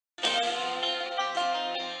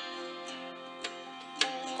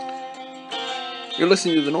You're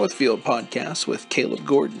listening to the NorthField podcast with Caleb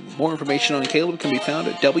Gordon. More information on Caleb can be found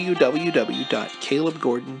at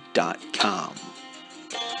www.calebgordon.com.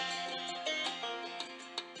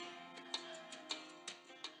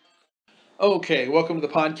 Okay, welcome to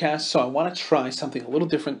the podcast. So I want to try something a little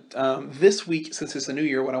different this week. Since it's a new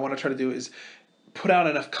year, what I want to try to do is put out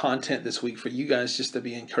enough content this week for you guys just to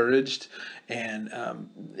be encouraged and I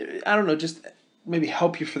don't know, just maybe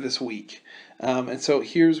help you for this week. And so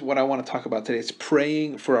here's what I want to talk about today. It's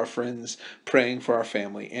praying for our friends, praying for our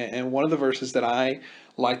family. And one of the verses that I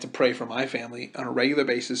like to pray for my family on a regular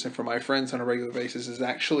basis and for my friends on a regular basis is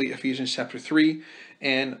actually Ephesians chapter 3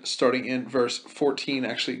 and starting in verse 14.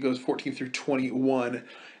 Actually, it goes 14 through 21.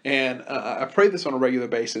 And I pray this on a regular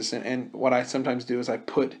basis. And what I sometimes do is I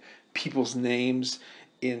put people's names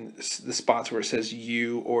in the spots where it says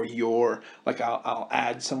you or your. Like I'll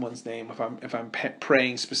add someone's name if I'm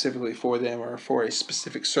praying specifically for them or for a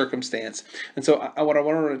specific circumstance. And so what I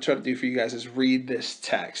want to try to do for you guys is read this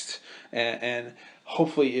text and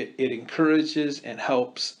hopefully it encourages and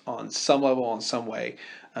helps on some level, in some way.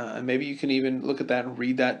 And maybe you can even look at that and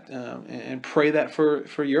read that and pray that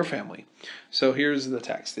for your family. So here's the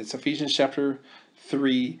text. It's Ephesians chapter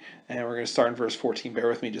 3, and we're going to start in verse 14. Bear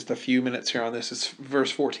with me just a few minutes here on this. It's verse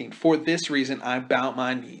 14. For this reason I bow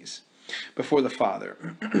my knees before the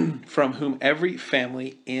Father, from whom every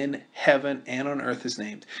family in heaven and on earth is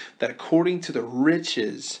named, that according to the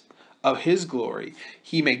riches of his glory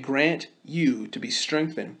he may grant you to be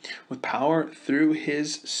strengthened with power through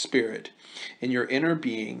his Spirit in your inner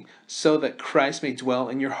being, so that Christ may dwell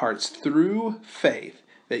in your hearts through faith,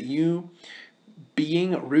 that you,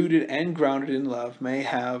 being rooted and grounded in love, may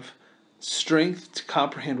have strength to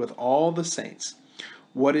comprehend with all the saints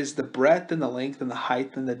what is the breadth and the length and the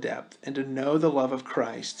height and the depth, and to know the love of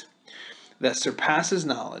Christ that surpasses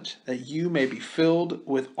knowledge, that you may be filled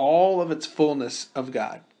with all of its fullness of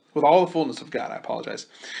God. With all the fullness of God, I apologize.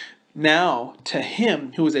 Now, to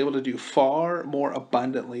him who is able to do far more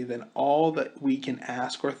abundantly than all that we can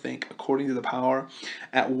ask or think, according to the power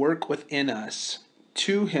at work within us,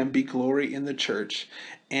 to him be glory in the church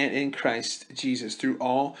and in Christ Jesus through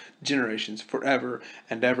all generations, forever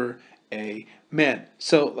and ever. Amen.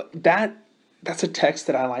 So that's a text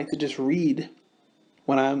that I like to just read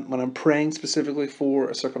when I'm praying specifically for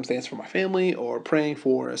a circumstance for my family, or praying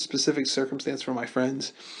for a specific circumstance for my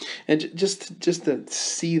friends, and just to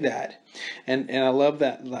see that. And I love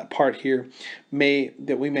that part here,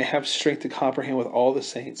 that we may have strength to comprehend with all the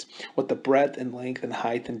saints what the breadth and length and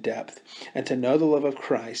height and depth, and to know the love of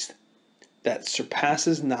Christ that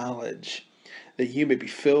surpasses knowledge, that you may be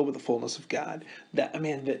filled with the fullness of God. That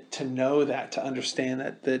to know that, to understand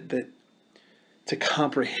that to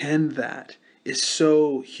comprehend that is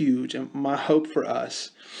so huge. And my hope for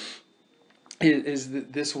us is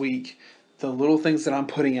that this week, the little things that I'm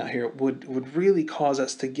putting out here would really cause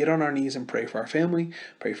us to get on our knees and pray for our family,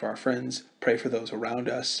 pray for our friends, pray for those around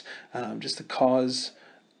us, just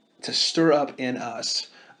to stir up in us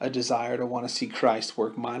a desire to want to see Christ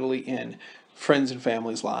work mightily in friends and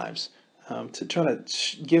families' lives, to try to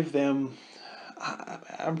give them.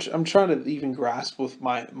 I'm trying to even grasp with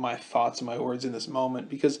my thoughts and my words in this moment,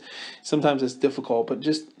 because sometimes it's difficult, but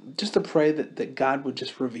just to pray that God would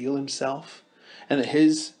just reveal himself, and that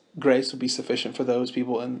his grace would be sufficient for those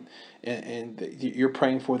people and that you're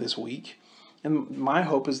praying for this week. And my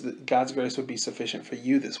hope is that God's grace would be sufficient for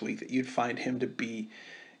you this week, that you'd find him to be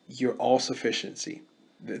your all sufficiency.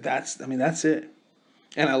 That's it.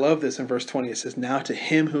 And I love this in verse 20. It says, now to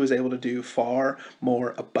him who is able to do far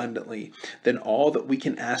more abundantly than all that we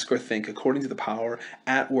can ask or think, according to the power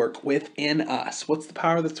at work within us. What's the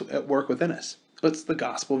power that's at work within us? It's the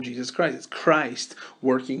gospel of Jesus Christ. It's Christ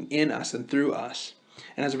working in us and through us.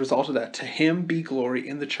 And as a result of that, to him be glory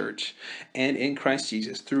in the church and in Christ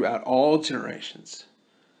Jesus throughout all generations.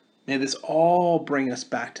 May this all bring us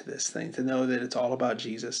back to this thing, to know that it's all about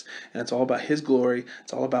Jesus, and it's all about his glory.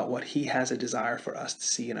 It's all about what he has a desire for us to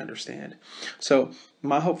see and understand. So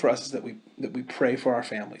my hope for us is that we pray for our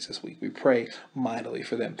families this week. We pray mightily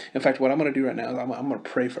for them. In fact, what I'm going to do right now is I'm going to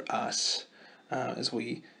pray for us as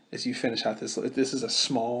you finish out this. This is a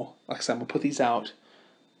small, like I said, I'm going to put these out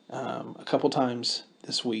a couple times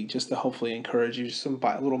this week, just to hopefully encourage you, just some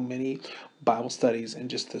little mini Bible studies and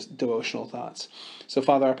just the devotional thoughts. So,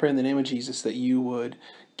 Father, I pray in the name of Jesus that you would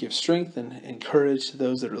give strength and encourage to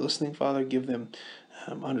those that are listening, Father. Give them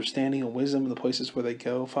understanding and wisdom in the places where they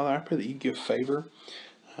go. Father, I pray that you give favor,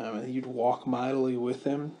 and that you'd walk mightily with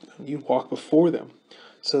them. You'd walk before them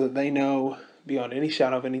so that they know beyond any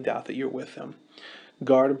shadow of any doubt that you're with them.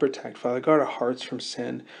 Guard and protect, Father. Guard our hearts from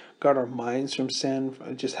sin. Guard our minds from sin,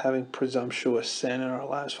 just having presumptuous sin in our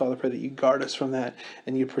lives. Father, pray that you guard us from that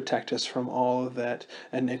and you protect us from all of that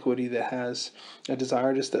iniquity that has a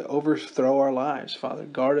desire just to overthrow our lives. Father,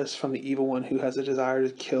 guard us from the evil one who has a desire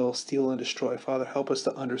to kill, steal, and destroy. Father, help us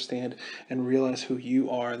to understand and realize who you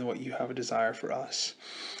are and what you have a desire for us,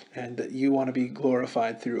 and that you want to be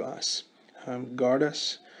glorified through us. Guard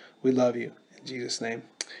us. We love you. In Jesus' name,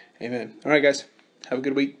 amen. All right, guys. Have a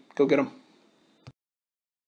good week. Go get them.